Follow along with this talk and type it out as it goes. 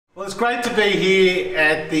Well, it's great to be here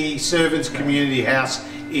at the Servants Community House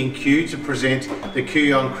in Kew to present the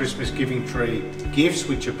Kooyong Christmas Giving Tree gifts,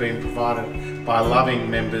 which have been provided by loving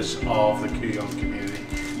members of the Kooyong community.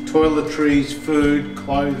 Toiletries, food,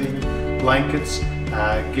 clothing, blankets,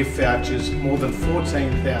 gift vouchers, more than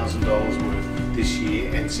 $14,000 worth this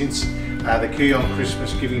year. And since the Kooyong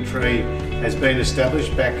Christmas Giving Tree has been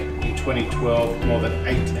established back in 2012, more than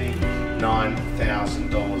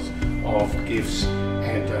 $89,000 of gifts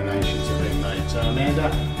and donations have been made. So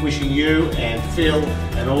Amanda, wishing you and Phil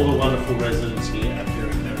and all the wonderful residents here a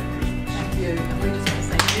very Merry Christmas. Thank you, and we just want to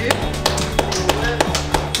thank you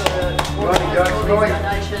for organising all these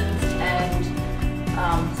donations and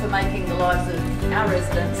for making the lives of our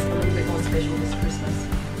residents a little bit more special this Christmas.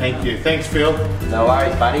 Thank you. Thanks, Phil. No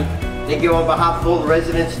worries, buddy. Thank you on behalf of all the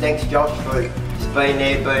residents. Thanks, Josh, for just being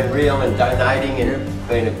there, being real and donating and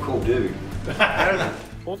being a cool dude.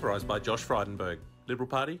 Authorised by Josh Frydenberg, Liberal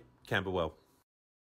Party, Camberwell.